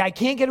 Like, I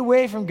can't get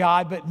away from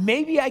God, but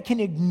maybe I can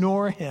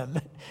ignore him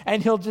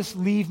and he'll just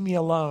leave me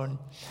alone.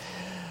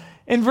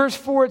 In verse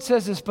 4, it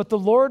says this, but the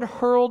Lord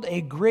hurled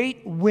a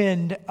great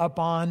wind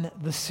upon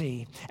the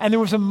sea, and there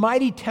was a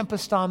mighty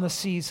tempest on the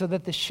sea, so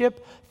that the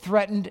ship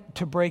threatened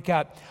to break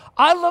up.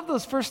 I love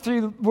those first three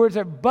words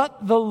there,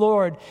 but the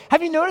Lord.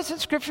 Have you noticed in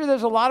Scripture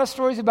there's a lot of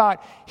stories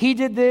about he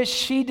did this,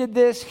 she did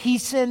this, he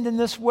sinned in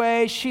this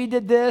way, she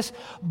did this,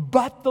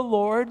 but the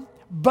Lord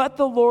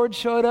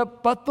showed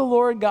up, but the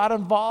Lord got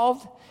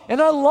involved. And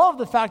I love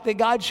the fact that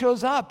God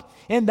shows up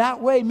in that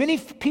way. Many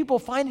people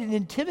find it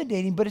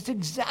intimidating, but it's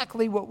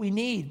exactly what we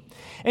need.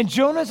 And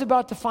Jonah's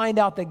about to find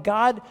out that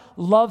God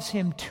loves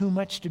him too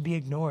much to be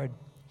ignored.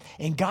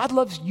 And God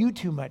loves you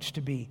too much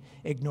to be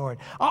ignored.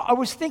 I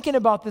was thinking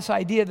about this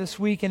idea this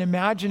week and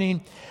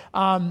imagining,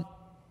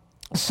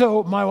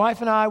 so my wife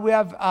and I, we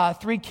have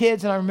 3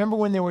 kids, and I remember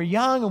when they were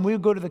young, and we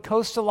would go to the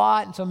coast a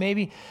lot, and so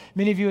maybe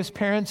many of you as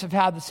parents have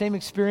had the same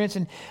experience,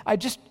 and I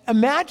just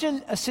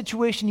imagine a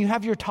situation, you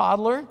have your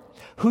toddler,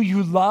 who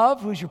you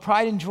love, who's your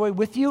pride and joy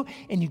with you,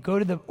 and you go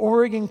to the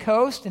Oregon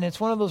coast, and it's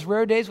one of those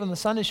rare days when the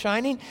sun is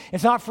shining,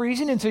 it's not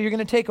freezing, and so you're going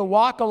to take a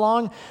walk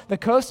along the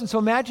coast, and so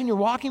imagine you're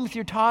walking with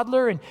your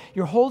toddler, and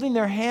you're holding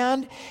their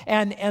hand,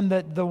 and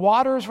the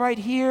water is right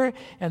here,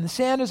 and the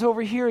sand is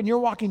over here, and you're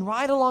walking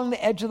right along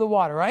the edge of the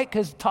water, right?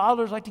 Because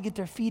toddlers like to get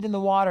their feet in the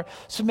water.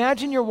 So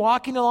imagine you're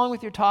walking along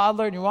with your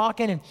toddler, and you're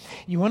walking, and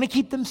you want to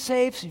keep them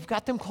safe, so you've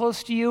got them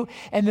close to you,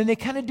 and then they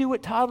kind of do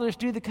what toddlers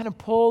do, they kind of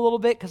pull a little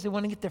bit because they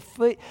want to get their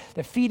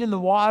feet in the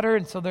water,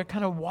 and so they're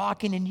kind of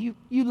walking, and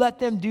you let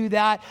them do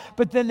that,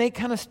 but then they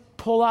kind of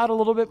pull out a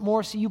little bit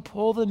more, so you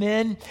pull them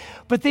in,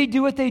 but they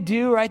do what they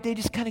do, right? They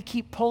just kind of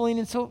keep pulling,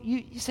 and so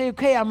you say,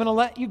 okay, I'm going to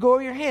let you go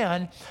of your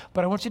hand,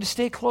 but I want you to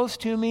stay close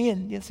to me,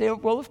 and you say,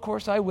 well, of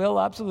course I will,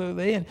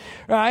 absolutely, and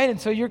right, and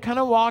so you're kind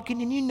of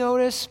walking, and you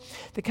notice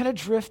they kind of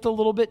drift a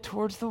little bit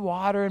towards the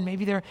water, and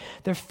maybe their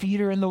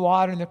feet are in the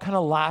water, and they're kind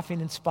of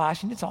laughing and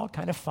splashing. It's all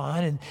kind of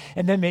fun,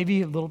 and then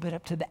maybe a little bit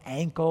up to the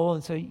ankle,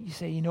 and so you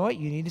say, you know what,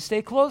 you need to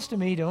stay close to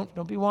me,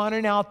 don't be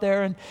wandering out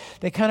there, and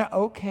they kind of,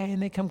 okay,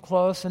 and they come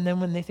close, and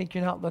then when they think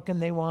you're not looking,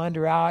 they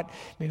wander out,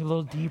 maybe a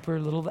little deeper, a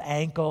little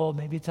ankle,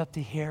 maybe it's up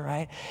to here,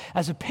 right?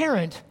 As a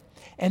parent,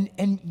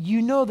 and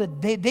you know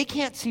that they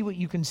can't see what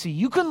you can see.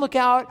 You can look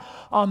out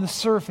on the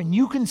surf and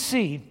you can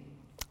see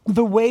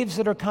the waves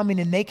that are coming,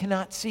 and they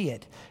cannot see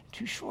it.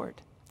 Too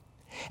short.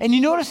 And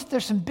you notice that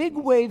there's some big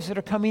waves that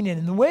are coming in,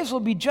 and the waves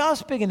will be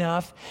just big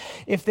enough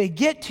if they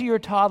get to your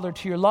toddler,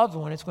 to your loved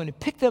one, it's going to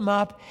pick them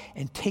up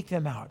and take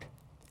them out.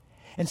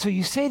 And so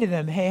you say to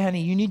them, hey,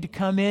 honey, you need to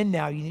come in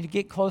now. You need to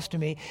get close to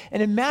me.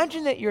 And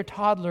imagine that your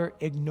toddler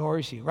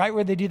ignores you, right?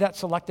 Where they do that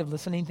selective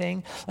listening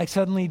thing. Like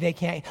suddenly they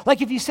can't.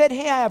 Like if you said,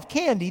 hey, I have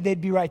candy, they'd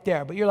be right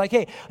there. But you're like,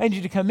 hey, I need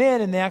you to come in.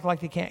 And they act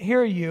like they can't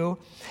hear you.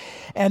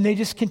 And they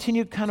just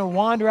continue to kind of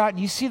wander out. And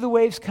you see the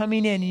waves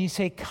coming in. And you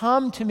say,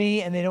 come to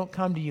me. And they don't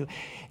come to you.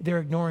 They're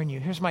ignoring you.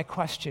 Here's my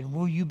question.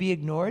 Will you be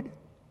ignored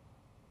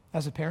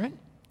as a parent?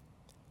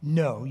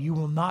 No, you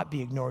will not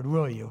be ignored,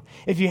 will you?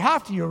 If you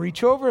have to, you'll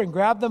reach over and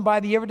grab them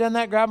you ever done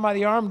that? Grab them by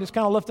the arm, just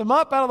kind of lift them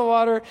up out of the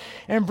water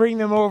and bring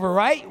them over,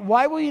 right?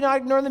 Why will you not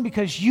ignore them?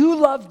 Because you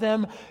love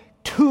them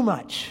too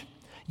much.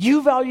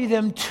 You value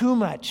them too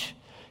much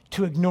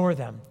to ignore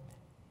them.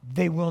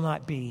 They will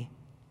not be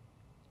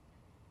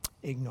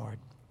ignored.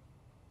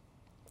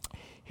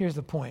 Here's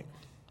the point.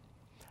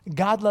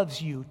 God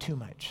loves you too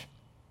much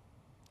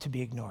to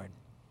be ignored.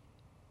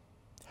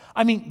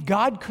 I mean,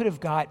 God could have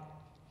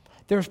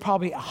there's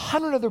probably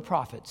 100 other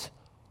prophets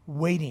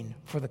waiting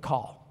for the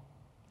call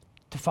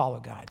to follow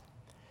God.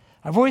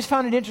 I've always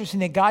found it interesting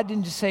that God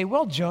didn't just say,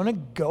 well, Jonah,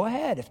 go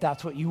ahead if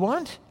that's what you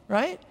want,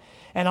 right?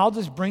 And I'll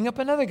just bring up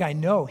another guy.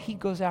 No, he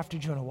goes after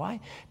Jonah.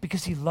 Why?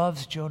 Because he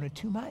loves Jonah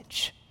too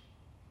much.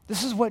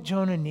 This is what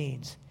Jonah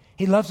needs.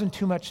 He loves him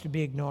too much to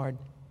be ignored.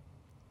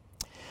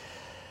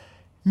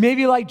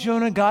 Maybe like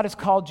Jonah, God has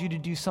called you to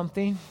do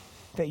something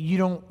that you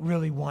don't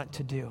really want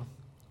to do.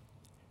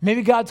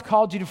 Maybe God's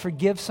called you to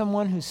forgive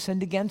someone who's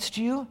sinned against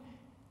you,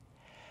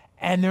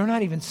 and they're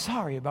not even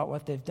sorry about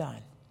what they've done,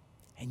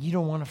 and you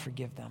don't want to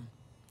forgive them.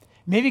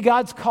 Maybe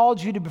God's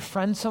called you to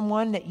befriend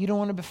someone that you don't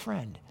want to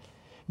befriend.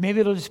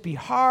 Maybe it'll just be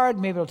hard.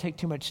 Maybe it'll take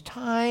too much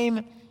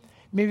time.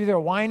 Maybe they're a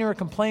whiner, a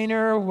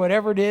complainer,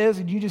 whatever it is,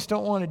 and you just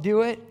don't want to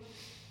do it.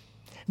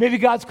 Maybe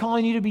God's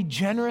calling you to be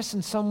generous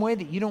in some way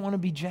that you don't want to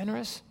be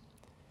generous.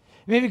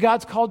 Maybe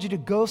God's called you to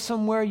go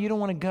somewhere you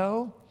don't want to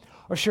go.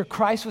 Or share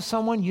Christ with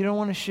someone you don't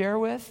want to share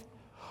with.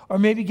 Or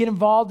maybe get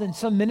involved in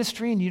some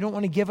ministry and you don't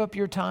want to give up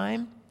your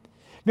time.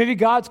 Maybe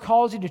God's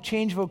calls you to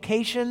change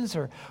vocations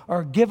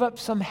or give up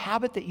some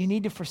habit that you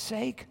need to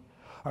forsake.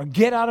 Or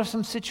get out of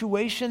some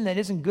situation that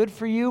isn't good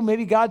for you.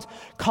 Maybe God's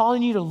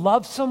calling you to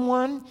love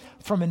someone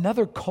from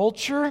another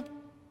culture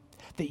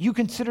that you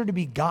consider to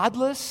be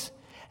godless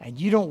and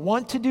you don't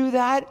want to do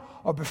that.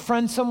 Or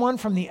befriend someone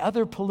from the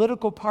other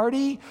political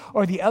party,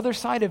 or the other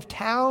side of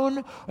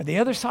town, or the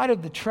other side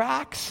of the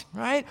tracks,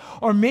 right?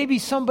 Or maybe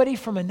somebody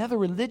from another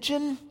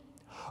religion,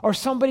 or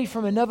somebody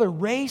from another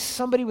race,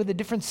 somebody with a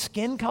different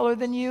skin color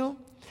than you.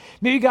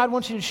 Maybe God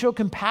wants you to show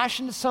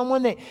compassion to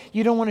someone that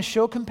you don't want to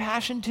show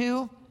compassion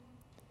to.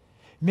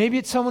 Maybe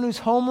it's someone who's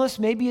homeless,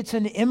 maybe it's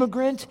an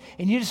immigrant,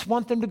 and you just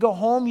want them to go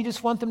home, you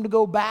just want them to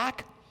go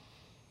back.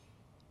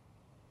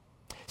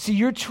 See,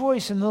 your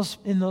choice in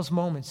those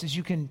moments is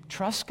you can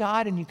trust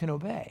God and you can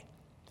obey,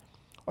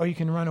 or you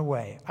can run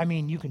away. I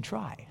mean, you can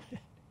try.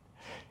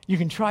 You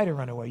can try to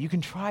run away. You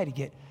can try to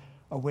get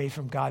away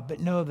from God, but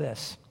know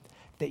this,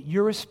 that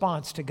your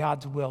response to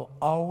God's will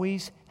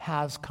always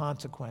has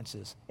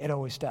consequences. It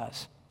always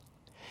does.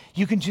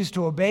 You can choose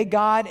to obey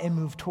God and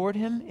move toward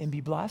Him and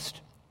be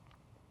blessed,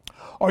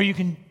 or you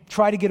can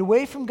try to get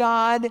away from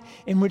God,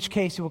 in which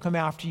case He will come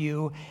after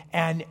you,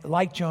 and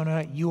like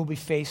Jonah, you will be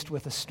faced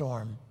with a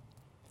storm.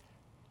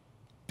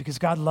 Because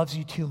God loves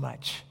you too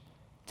much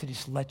to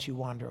just let you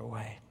wander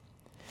away.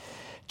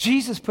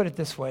 Jesus put it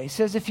this way. He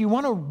says, if you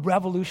want to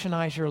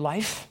revolutionize your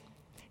life,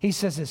 He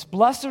says this,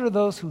 blessed are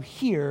those who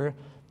hear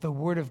the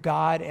word of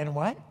God and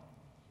what?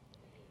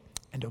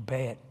 And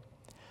obey it.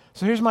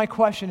 So here's my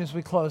question as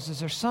we close.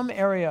 Is there some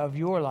area of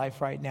your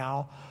life right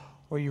now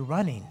where you're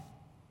running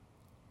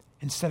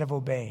instead of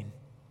obeying?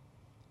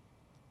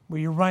 Where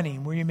you're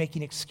running, where you're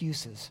making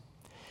excuses?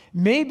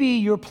 Maybe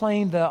you're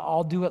playing the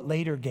I'll do it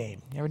later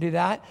game. You ever do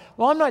that?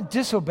 Well, I'm not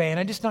disobeying.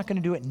 I'm just not going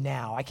to do it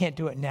now. I can't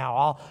do it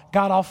now.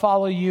 I'll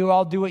follow you.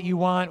 I'll do what you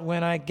want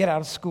when I get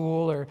out of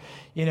school, or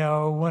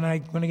when I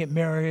get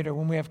married, or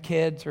when we have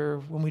kids, or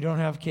when we don't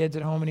have kids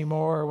at home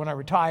anymore, or when I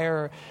retire,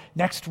 or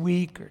next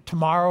week, or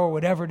tomorrow, or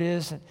whatever it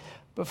is.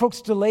 But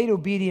folks, delayed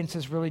obedience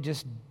is really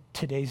just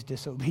today's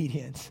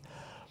disobedience.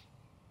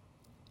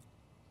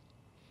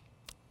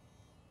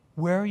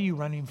 Where are you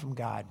running from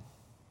God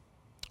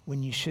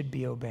when you should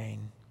be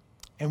obeying?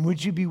 And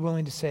would you be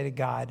willing to say to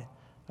God,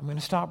 I'm going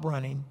to stop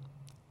running,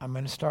 I'm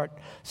going to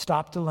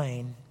stop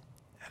delaying,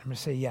 and I'm going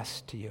to say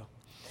yes to you?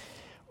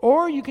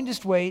 Or you can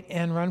just wait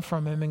and run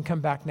from Him and come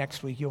back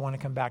next week. You'll want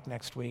to come back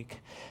next week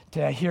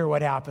to hear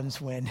what happens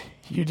when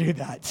you do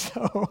that.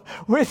 So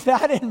with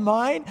that in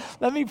mind,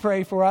 let me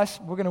pray for us.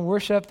 We're going to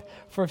worship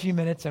for a few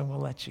minutes and we'll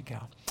let you go.